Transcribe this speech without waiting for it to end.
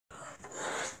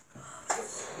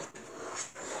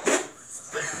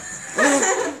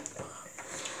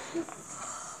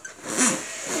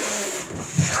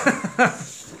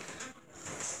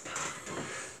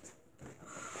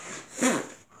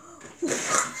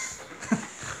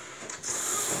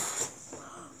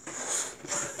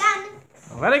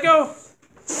Let it go.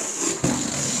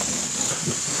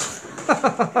 Let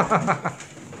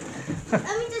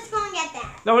me just go and get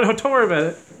that. No, don't worry about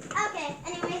it. Okay,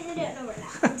 anyways, I don't know where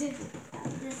that is.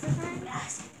 This is my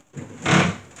glass.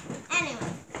 Anyway.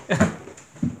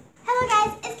 Hello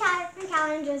guys, it's Callie from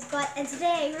Callie and Jordan, and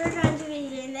today we're going to be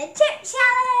doing the chip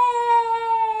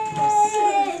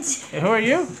challenge! Hey, who are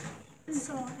you?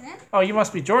 Jordan. Oh, you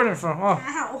must be Jordan from,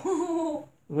 Ow.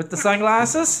 with the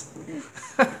sunglasses?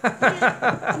 More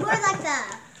like the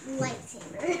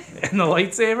lightsaber. And the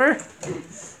lightsaber?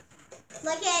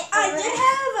 Look at I did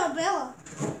have a umbrella.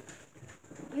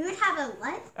 You would have a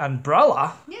what?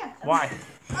 Umbrella? Yeah. Why?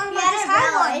 You had an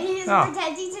umbrella, and he was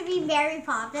pretending to be Mary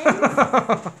Poppins.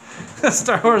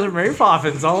 Star Wars and Mary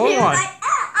Poppins, all in He was one. like,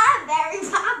 I'm Mary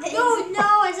Poppins. No,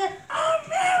 I said, I'm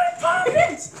Mary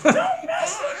Poppins. Don't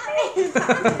mess with me.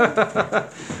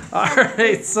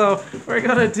 Alright, so we're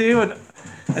going to do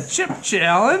a chip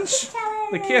challenge.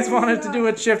 The kids wanted to do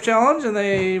a chip challenge, and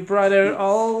they brought out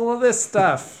all of this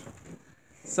stuff.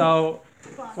 So,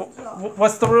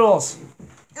 what's the rules?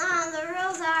 The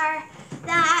rules are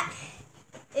that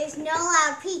there's no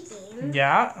loud peeking.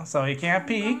 Yeah, so you can't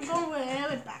peek. We're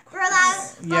allowed, we're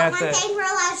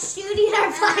allowed shooting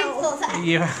our blindfolds at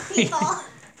people.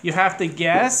 You have to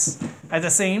guess at the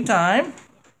same time.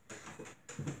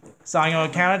 So I'm going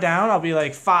to count it down. I'll be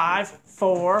like 5,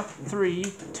 4, 3,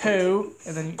 2,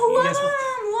 and then you guess.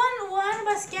 One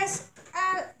must guess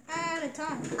at a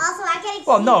time. Also, I get a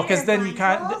Well, no, because then you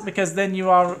can't. Because then you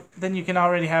can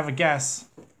already have a guess.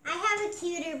 I have a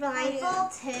cuter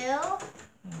blindfold too.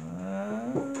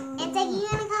 It's a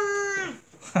unicorn.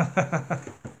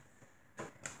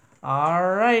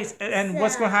 All right, and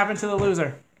what's going to happen to the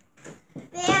loser?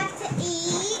 They have to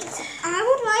eat. I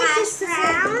would like this to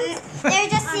They're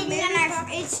just sitting in our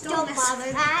fridge. Don't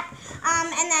bother that.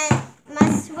 And then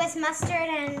with mustard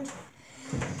and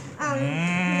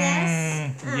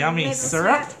this. Yummy maple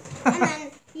syrup. And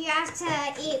then you have to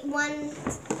eat one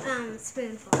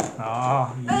spoonful.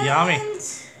 Oh, yummy. Okay,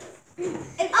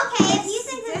 if you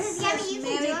think this is yummy, you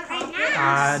can do it right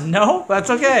now. No, that's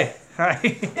okay.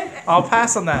 I'll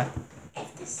pass on that.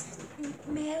 If this says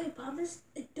Mary Poppins,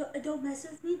 don't mess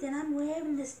with me, then I'm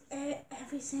wearing this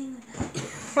every single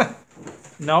night.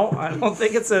 No, I don't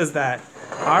think it says that.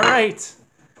 All right.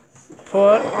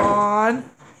 Put on.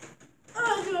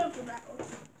 I'll do it for that one.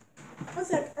 One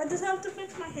sec, I just have to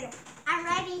fix my hair. I'm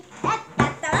ready.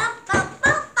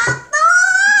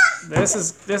 This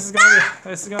is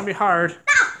gonna be hard.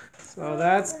 So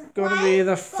that's going to be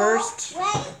the first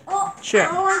chip.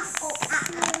 I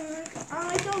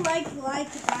don't like the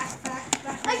back.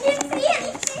 I can't see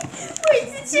anything.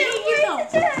 Where's the chip?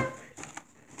 Where's the chip?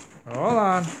 Hold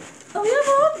on. Oh, we have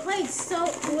our own plates, so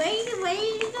wait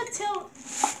until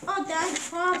Dad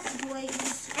Frost is waiting. I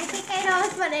think I know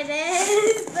what it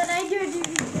is, but I don't even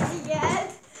see it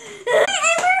yet. And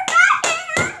we're back, and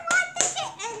I want the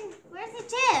chip. And where's the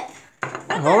chip?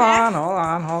 Hold on.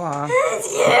 It's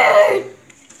scared.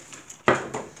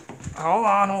 Hold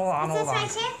on. Is this my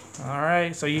chip? All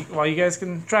right. So you guys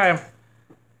can try them.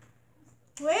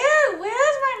 Where's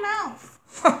my mouth?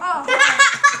 Oh.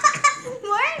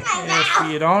 Where's my If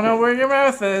mouth? you don't know where your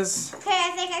mouth is, Okay, I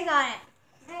think I got it.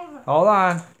 hold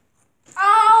on.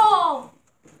 Oh!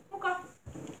 Okay.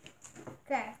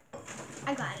 Okay.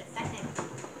 I got it, I think.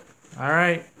 All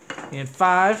right. In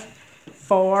 5,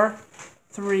 4,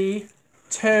 3,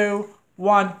 2,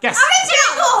 1. Guess.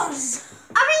 Pringles!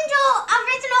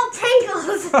 Original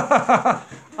Pringles!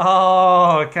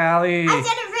 Oh, Callie. I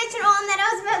said original and then I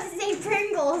was about to say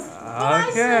Pringles.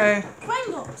 Okay.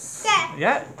 Pringles. Okay.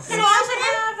 Yeah. Can I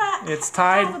open it? It's Have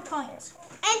tied. a point.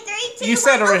 And 3, 2, You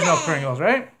said 1, original open. Pringles,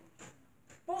 right?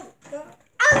 Oh, God.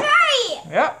 I was right!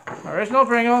 Yep. Original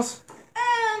Pringles.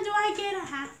 And do I get a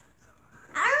half?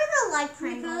 I don't really like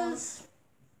Pringles.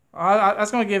 I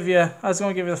was gonna give you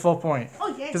the full point Oh,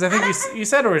 yeah. because I think you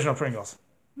said original Pringles.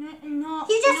 No.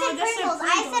 You just said Pringles.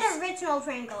 I said original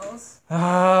Pringles.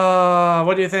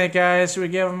 What do you think, guys? Should we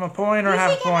give him a point or You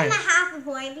half a should give point? him a half a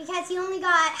point because he only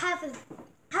got half of the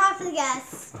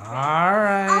guess. All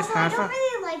right. Also, I don't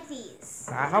really like these.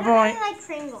 Half I a don't point. really like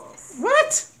Pringles.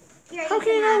 What? Here, How can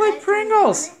you have not like it.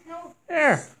 Pringles? No.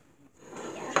 There.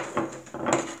 Yeah.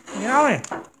 Yummy.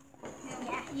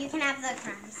 Yeah, you can have the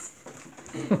crumbs.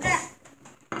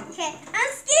 Okay,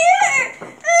 I'm scared.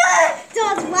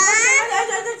 Don't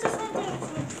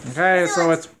Okay,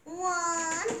 so it's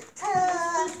 1, 2,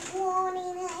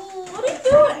 29. What are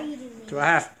you doing? to a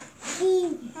half.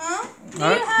 Huh? Do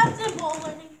Alright. you have the bowl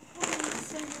ready?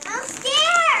 I'm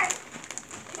scared.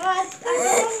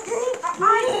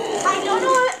 I don't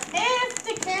know if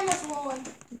the camera's rolling.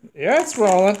 Yeah, it's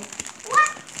rolling.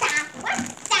 What?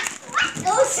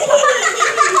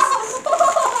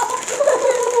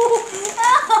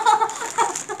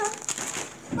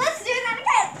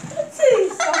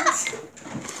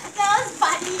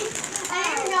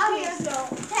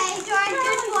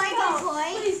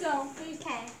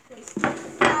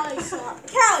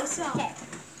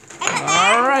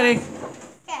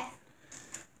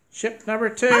 Chip number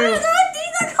 2. Oh my god,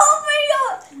 these are cold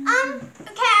videos.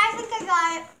 Okay, I think I got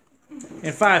it.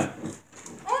 In 5.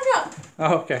 Oh no.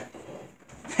 Oh, okay.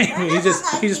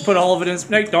 he just put all of it in his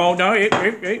snake. No,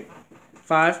 8.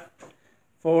 5,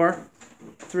 4,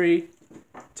 3,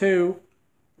 2,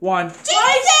 1. Cheesy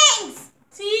things!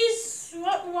 These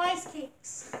rice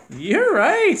cakes. You're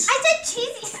right. I said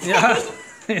cheesy things. Yeah.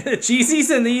 The cheesies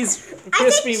and these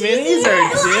crispy cheesy minis are I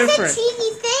different. said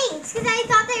cheesy things because I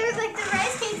thought they were like the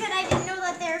rice cakes and I didn't know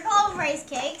that they were called rice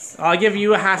cakes. I'll give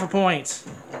you a half a point.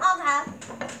 Okay.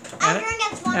 Everyone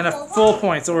gets one And a full full point.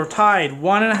 point. So we're tied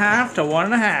 1.5 to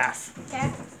 1.5.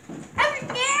 Okay. I'm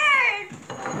scared.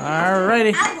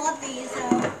 Alrighty. I love these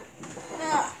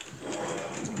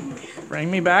though.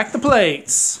 Bring me back the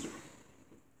plates.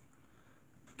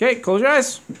 Okay, close your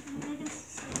eyes.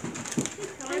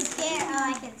 I'm scared. Oh,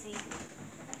 I can see.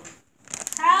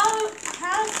 How do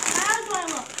I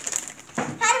look?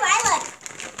 How do I look?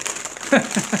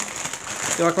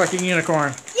 You look like a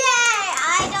unicorn. Yay!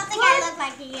 I don't think I look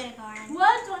like a unicorn.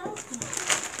 What do I look like?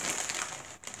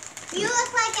 You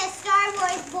look like a Star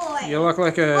Wars boy. You look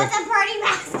like with a a party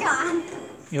mask on.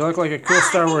 you look like a cool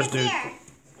Star Wars dude. Here.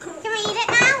 Can we eat it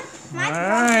now? Mine's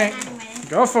Alright. broken anyway.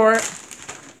 Go for it.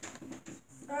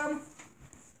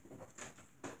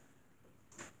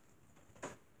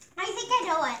 I think I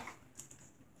know it.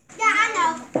 Yeah, I know.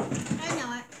 I know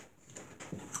it.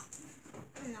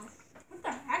 I know. What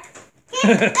the heck? Okay,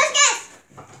 let's guess.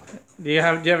 Do you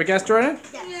have a guess, Jordan?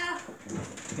 Yeah.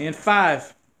 In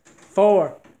 5,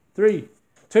 4, 3,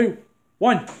 2,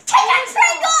 1. Ketchup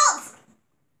Pringles!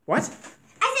 What?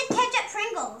 I said ketchup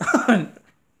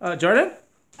Pringles. Jordan?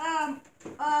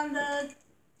 On the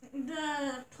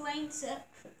plain sip.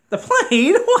 The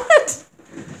plane? What?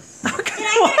 Okay, Did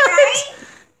I get it right?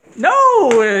 No,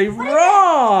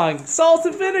 wrong. Salt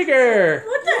and vinegar.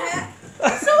 What the heck?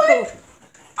 So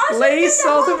I Lay's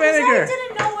salt and vinegar. I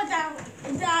didn't know what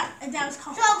that was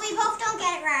called. So we both don't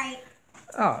get it right.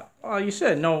 Oh, well, you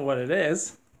should know what it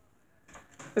is. I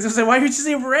was gonna say, why would you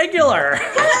say regular? Those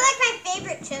are like my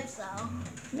favorite chips though.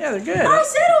 Yeah, they're good. I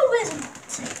said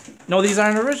original. No, these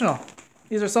aren't original.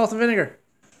 These are salt and vinegar.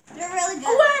 They're really good.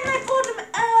 Oh, and I pulled them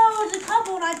out of the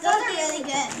couple and I Those thought are they really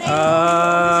good.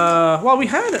 Well,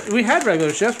 we had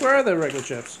regular chips. Where are the regular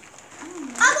chips?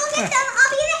 I'll go get them.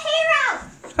 I'll be the hero.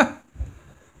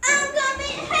 I'm gonna be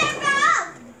the hero.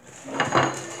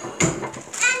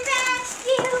 And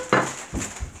rescue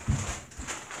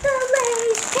the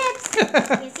Lay's chips.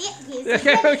 Can you see it? Can you see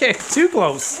Okay, it? okay, too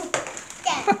close.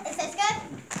 Yeah, is this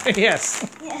good? Yes.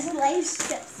 Yes, Lay's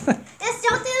chips. Let's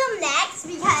don't do them next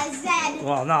because then,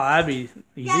 Well, no, that'd be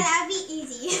easy. yeah, that'd be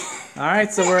easy. All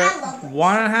right, so we're I at love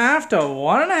 1.5 to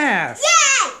 1.5.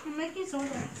 Yay! I'm making some of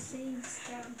the seeds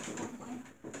down.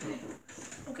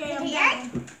 Okay, I'm Here?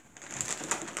 down.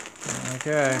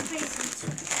 Okay.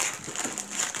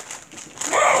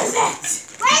 Where is it?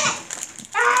 Where is it?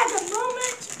 Ah, the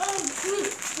moment of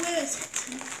truth. Where is it?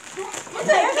 What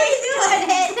the heck are you doing?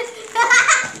 Hey,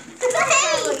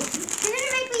 you're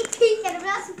gonna make me peek and I'm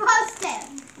not supposed to.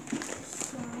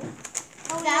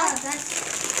 Oh, yeah,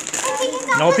 that's... I think it's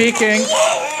No almost peeking.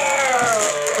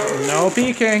 ready. No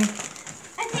peeking.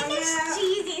 I think it's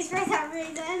cheesies for some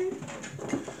reason.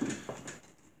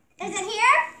 Is it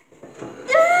here?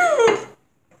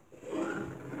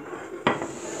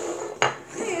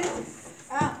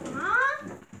 Huh?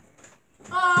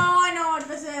 Oh, I know what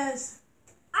this is.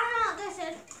 I don't know what this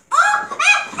is. Oh!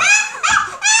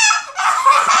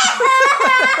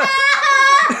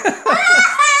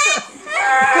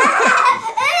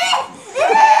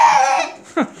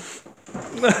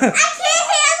 I can't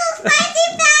handle spicy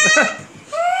food!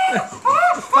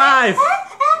 5,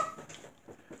 Yeah,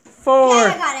 4,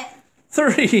 I got it.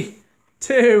 3,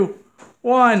 2,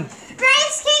 1. Rice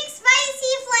cake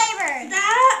spicy flavored.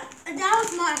 That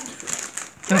was mine.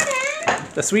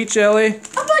 The sweet chili. Oh,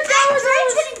 but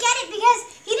George didn't get it because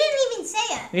he didn't even say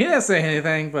it. He didn't say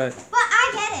anything, but But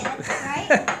I get it,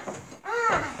 right?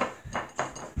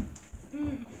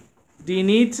 do you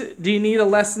need a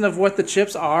lesson of what the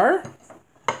chips are?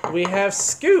 We have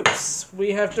scoops.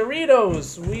 We have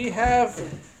Doritos. We have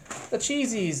the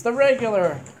cheesies, the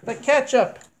regular, the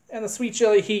ketchup, and the sweet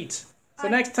chili heat. So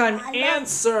next time,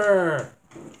 answer.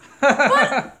 But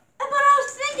I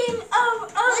was thinking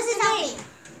of This is healthy.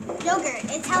 Yogurt,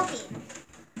 it's healthy.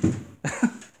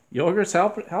 Yogurt's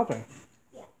helping.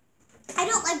 I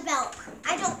don't like milk.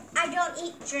 I don't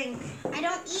eat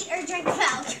or drink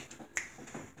milk.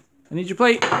 I need your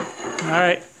plate. All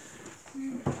right.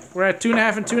 We're at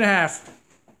 2.5 and 2.5.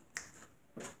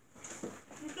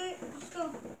 Okay, let's go.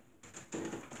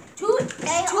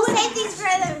 Okay, I'll save these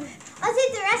for the. I'll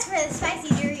save the rest for the spicy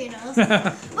Doritos.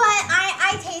 But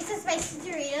I tasted spicy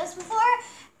Doritos before,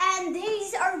 and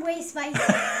these are way spicier.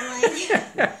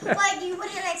 Like you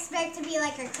wouldn't expect to be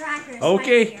like a cracker.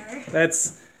 Okay, spicier.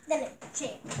 that's. Then it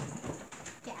changed.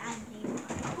 Yeah, I need.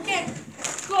 Okay,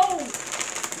 go.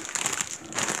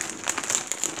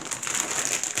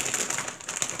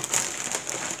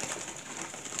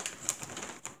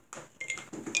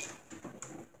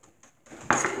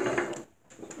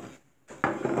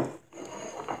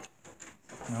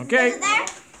 Okay. Is it there?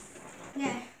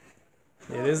 Yeah.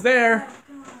 It is there.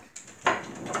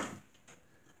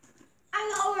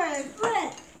 I'm over it.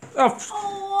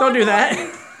 Oh, don't do that.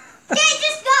 Okay,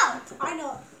 just go. I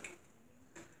know.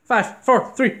 5,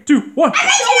 4, 3, 2, 1. I made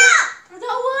it up. The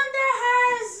one that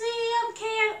has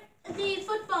the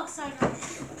football sign on it.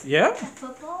 Yeah?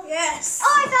 Football? Yes.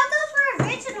 Oh, I thought those were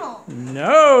original.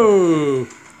 No.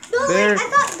 No, They're- I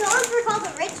thought those were called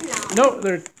original. No,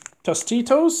 they're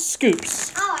Tostitos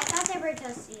scoops. Oh, I thought they were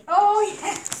toasty. Oh,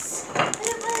 yes. But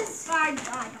it was. Fine. I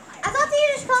thought they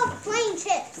were just called plain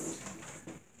chips.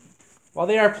 Well,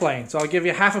 they are plain, so I'll give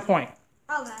you half a point.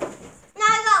 Okay. Now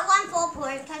I got one full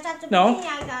point because at the No.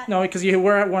 beginning I got. No, because you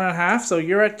were at 1.5, so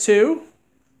you're at 2.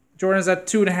 Jordan's at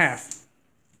 2.5.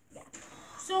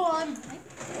 So I'm.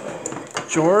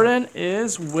 Jordan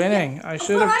is winning. I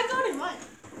should But have. I got it right.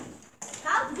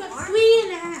 That was With more.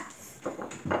 3.5.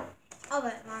 Oh,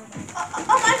 but mine. I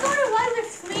got it right with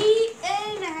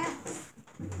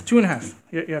 3.5. 2.5.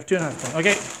 You have 2.5 points.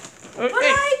 Okay. But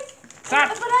Hey, stop.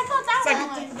 But I got that Second.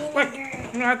 one. Look,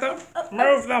 you have to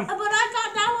move them. But I got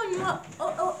that one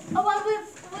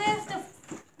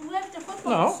with the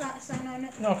football No. sign on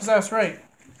it. No, because that's right.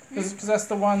 Because that's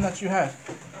the one that you had.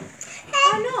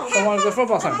 I know. The one with the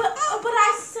football sign. But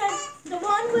I said the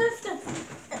one with the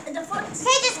foot.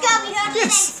 Hey, just go. We don't need to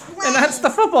Yes, explain. and that's the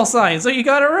football sign, so you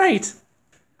got it right.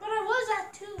 But I was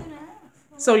at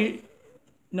 2.5. So you,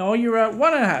 no, you're at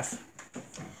 1.5.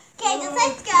 Okay, just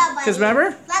let's go, buddy. Because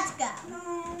remember, Let's go.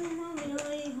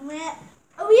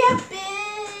 We have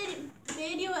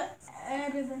video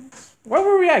evidence. where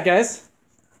were we at, guys?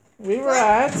 We were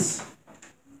at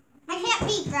I can't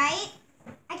peek, right?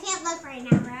 I can't look right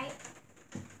now, right?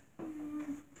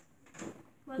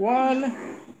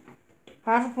 1,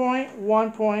 half a point,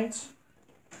 1 point.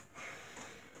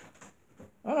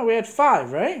 Oh no, we had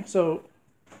 5, right? So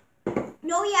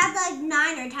No, you have like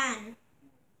 9 or 10.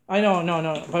 I know,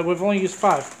 no, but we've only used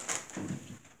 5.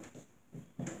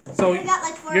 So We got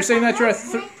like 4. you're saying that you're at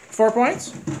points. 4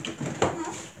 points?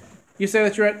 You say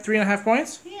that you're at 3.5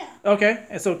 points? Yeah. Okay,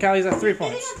 and so Callie's at 3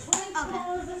 points.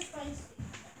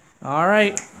 All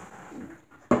right,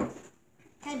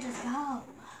 Okay, just go.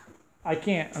 I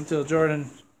can't until Jordan.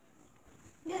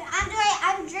 Dude,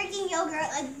 I'm drinking yogurt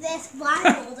like this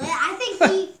blindfolded. I think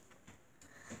he.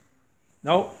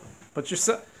 Nope. Put your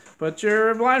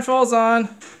blindfolds on.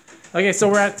 Okay, so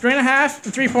we're at 3.5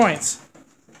 and 3 points.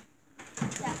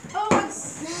 Oh,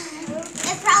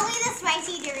 It's probably the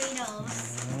spicy Doritos.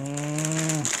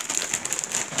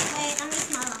 Wait, let me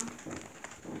smell them.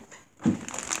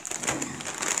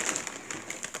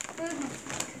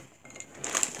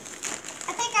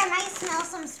 I think I might smell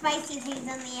some spicy things in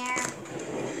the air.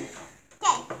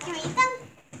 Okay, can we eat them?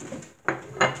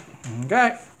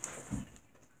 Okay.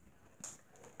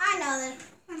 I know this.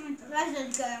 Let's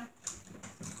just go.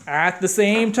 At the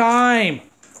same time.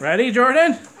 Ready,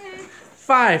 Jordan?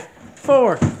 5,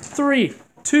 4, 3,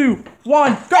 2,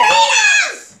 1, go!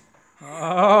 Doritos!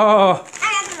 Oh, I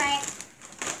got them right.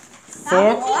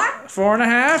 4,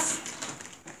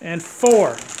 4.5, and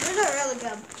 4. These are really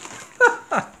good.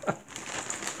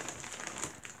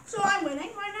 so I'm winning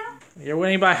right now? You're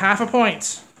winning by half a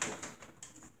point.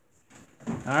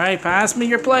 All right, pass me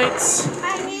your plates.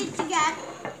 I need to get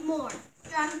more.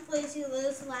 John, please, you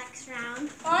lose next round.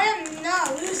 I am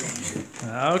not losing.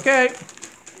 Okay. I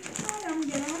am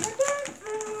getting on the dirt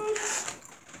food.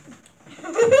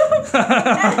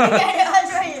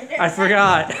 I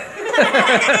forgot.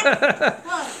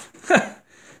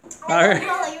 All I right. didn't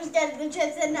know he was getting the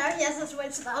chips and now he has to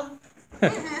switch them.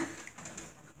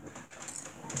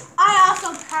 I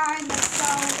also carried the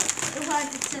stove. It was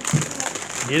the chips.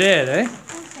 You did, eh?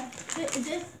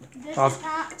 This Oh. is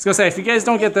how. I was gonna say, if you guys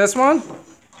don't get this one,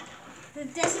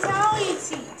 This is how I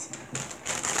eat.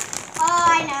 Oh,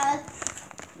 I know.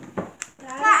 I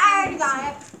already got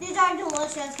it. These are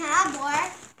delicious. Can I have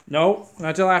more? no,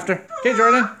 not till after. Okay,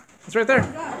 Jordan, it's right there.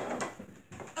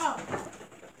 Oh.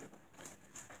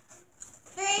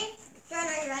 3. Jordan,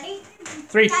 are you ready?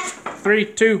 3, 3,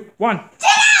 2, 1.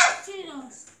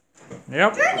 Cheetos.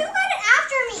 Yep. Jordan, you got it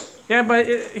after me. Yeah, but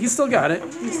he still got it.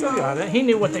 He still got it. He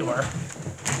knew what they were.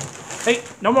 Hey,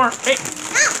 no more. Hey. No.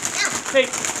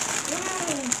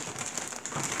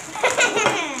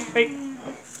 Hey.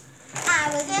 I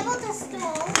was able to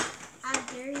stole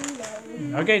after you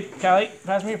know. Okay, Callie,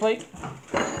 pass me your plate.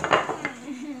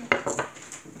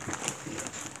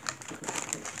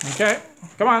 Okay,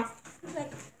 come on.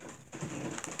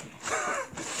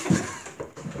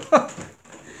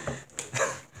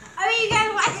 I mean, you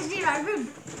guys watch this eat our food.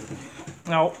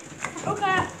 No.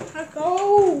 Okay, let's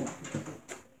go.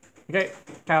 Okay,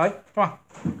 Callie, come on.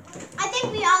 I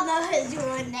think we all know who's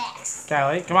doing next.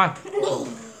 Callie, come on. Me.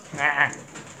 Ah.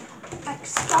 Like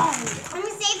stone. Let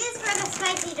me save this for the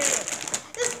spicy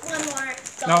Doritos. Just one more.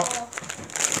 No.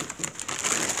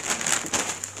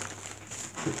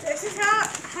 This is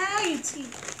how you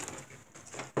teach.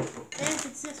 If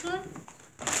it's this one.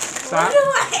 Stop. I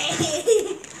can't see it.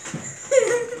 Is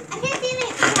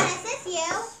this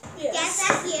you? Yes,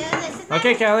 that's you. This is my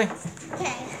Okay, Callie.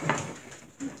 Okay.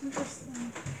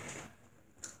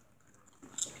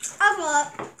 I'll pull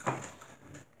up.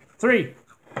 3,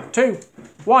 2,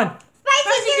 1.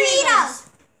 Spicy Doritos.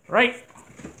 Right.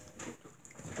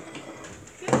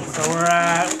 So we're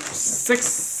at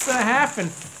 6.5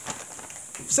 and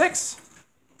 6.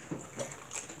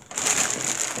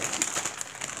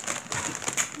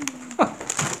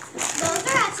 Those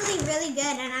are actually really good,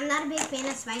 and I'm not a big fan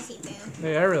of spicy food.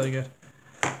 They are really good.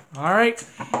 All right.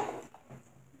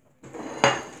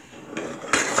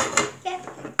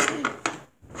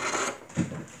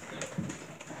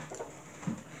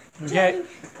 Okay.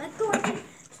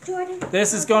 Jordan.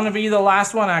 This is going to be the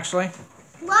last one, actually.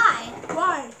 Why?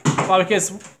 Why? Well,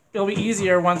 because it'll be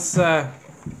easier once.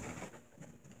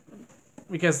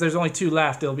 Because there's only 2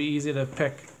 left, it'll be easy to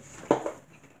pick.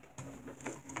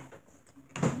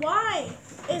 Why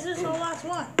is this the last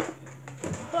one?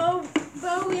 But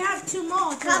we have 2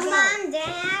 more. Come on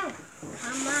down.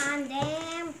 Come on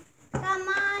down. Come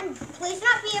on. Please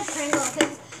not be a Pringle,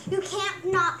 because you can't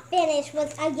not finish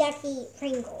with a yucky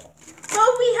Pringle. So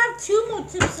we have 2 more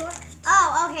tips left.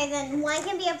 Oh, okay, then one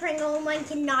can be a Pringle and one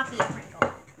cannot be a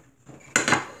Pringle.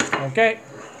 Okay.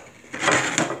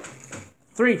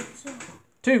 3,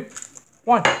 2,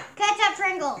 1. Ketchup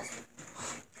Pringles.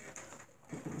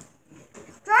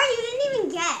 Jordan, you didn't even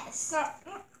guess.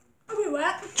 Okay,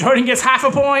 what? Jordan gets half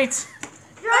a point.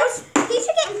 Jordan, he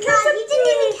should get none. He didn't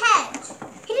even catch.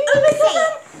 He didn't even say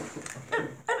it.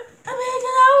 I mean, I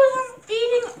was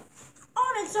eating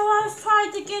on it, so I was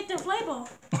trying to get the flavor.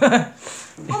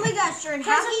 Oh my gosh, Jordan,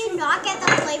 how can you not get the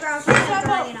flavor of ketchup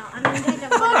Dorito? I mean, ketchup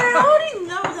But I Dorito. already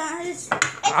know that. It's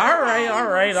All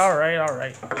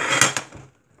right.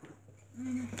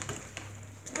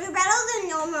 We battled the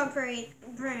normal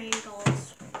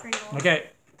Pringles. Okay.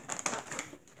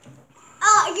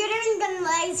 Oh, you're doing the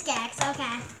Lay's Gex.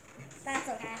 Okay. That's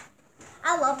okay.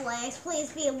 I love Lay's.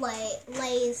 Please be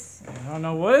Lay's. I don't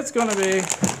know what it's going to be.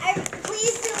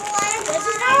 Please do Lay's. This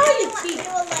is how you teach.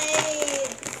 Do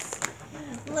Lay's.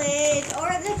 Lay's. Or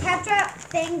the ketchup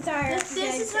things are. This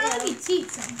is how you teach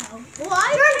somehow.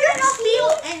 Why? You're not feel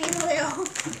anywhere.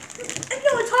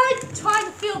 No, it's hard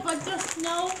to feel, but just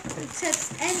know it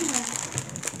sits anywhere.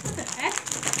 What the heck?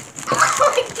 Oh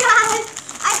my god!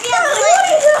 I feel What are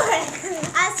you doing?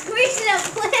 I squished a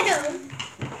blue.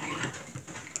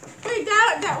 Wait,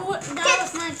 that was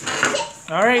nice.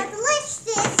 Chips. All right. Delicious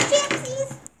chipsies.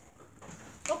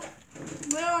 Okay.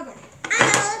 Where are they? I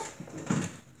know.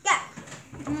 Yeah.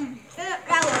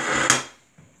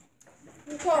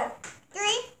 Okay. 3,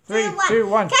 3, 2, 1. 2,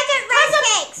 1. Ketchup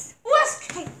rice cakes. West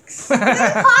cakes. Jordan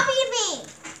copied me.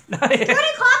 Not yet.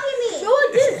 Jordan copied me. No, I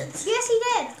didn't. Yes, he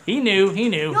did. He knew.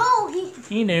 No,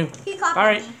 He knew. he copied All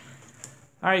right. me.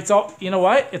 All right, so you know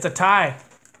what? It's a tie.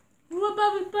 What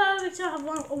about we probably still have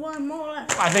one more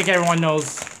left? I think everyone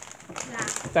knows Yeah.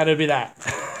 that it'd be that.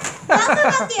 We also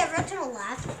got the original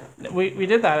left. we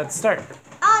did that at the start.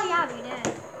 Oh, yeah, we did.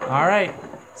 All right.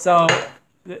 So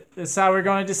this is how we're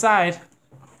going to decide.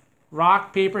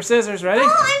 Rock, paper, scissors. Ready? Oh,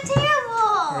 I'm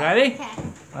terrible. Ready? Okay.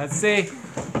 Let's see.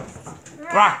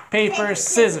 Rock, paper,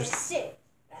 scissors. Shoot.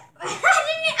 I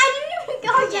didn't even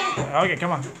go yet. Okay,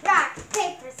 come on. Rock,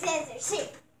 paper, scissors, shoot.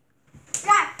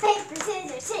 Rock, paper,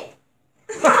 scissors, shoot.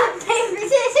 Rock, paper,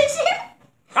 scissors, shoot.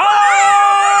 Oh!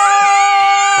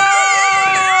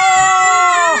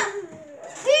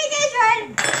 Here you go, Jordan.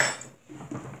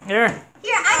 Here.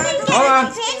 Here, I can Hold on.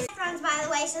 get the pink ones, by the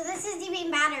way, so this is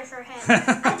even better for him.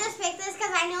 I just picked this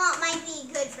because I know it might be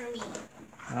good for me.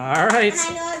 All right. And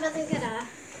I know I wasn't gonna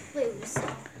lose.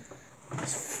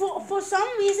 For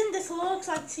some reason, this looks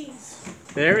like cheese.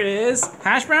 There it is.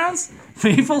 Hash browns,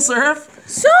 maple syrup,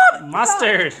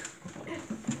 mustard.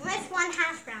 Which one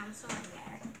hash browns on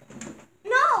there?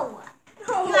 No!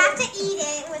 You have to eat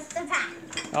it with the pack.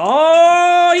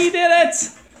 Oh, you did it.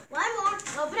 One more.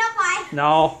 Open up wide.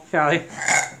 No, Callie.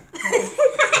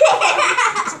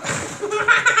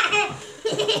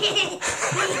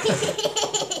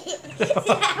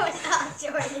 That was all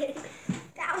Jordan.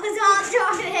 That was all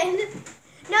Jordan.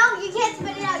 No, you can't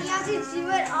spit it out. You have to chew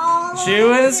it all.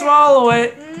 Chew it and swallow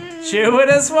it. Chew it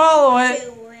and swallow it.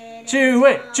 Chew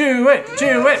it, chew it,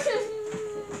 chew it.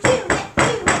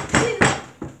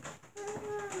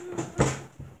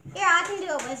 Here, I can do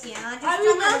it with you. I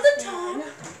remember the time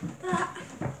that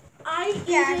I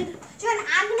eated Jordan,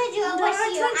 I'm gonna do it with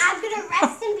you. I'm gonna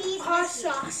rest in peace. hot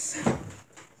sauce.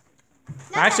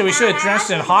 Actually, we should have drenched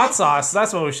it in hot sauce.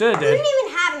 That's what we should have We did. didn't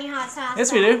even have any hot sauce.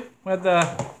 Yes, we do. With the.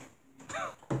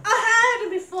 I had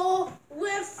it before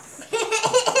with.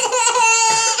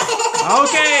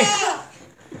 Okay.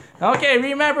 Okay,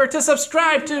 remember to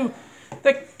subscribe to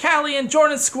the Callie and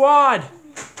Jordan squad.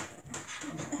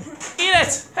 Eat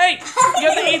it. Hey, you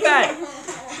have to eat that.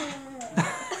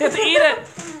 You have to eat it.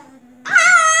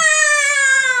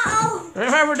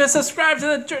 Remember to subscribe to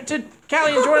the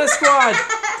Callie and Jordan squad.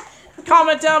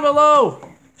 Comment down below.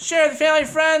 Share with family and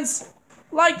friends.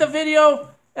 Like the video.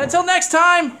 Until next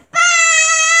time.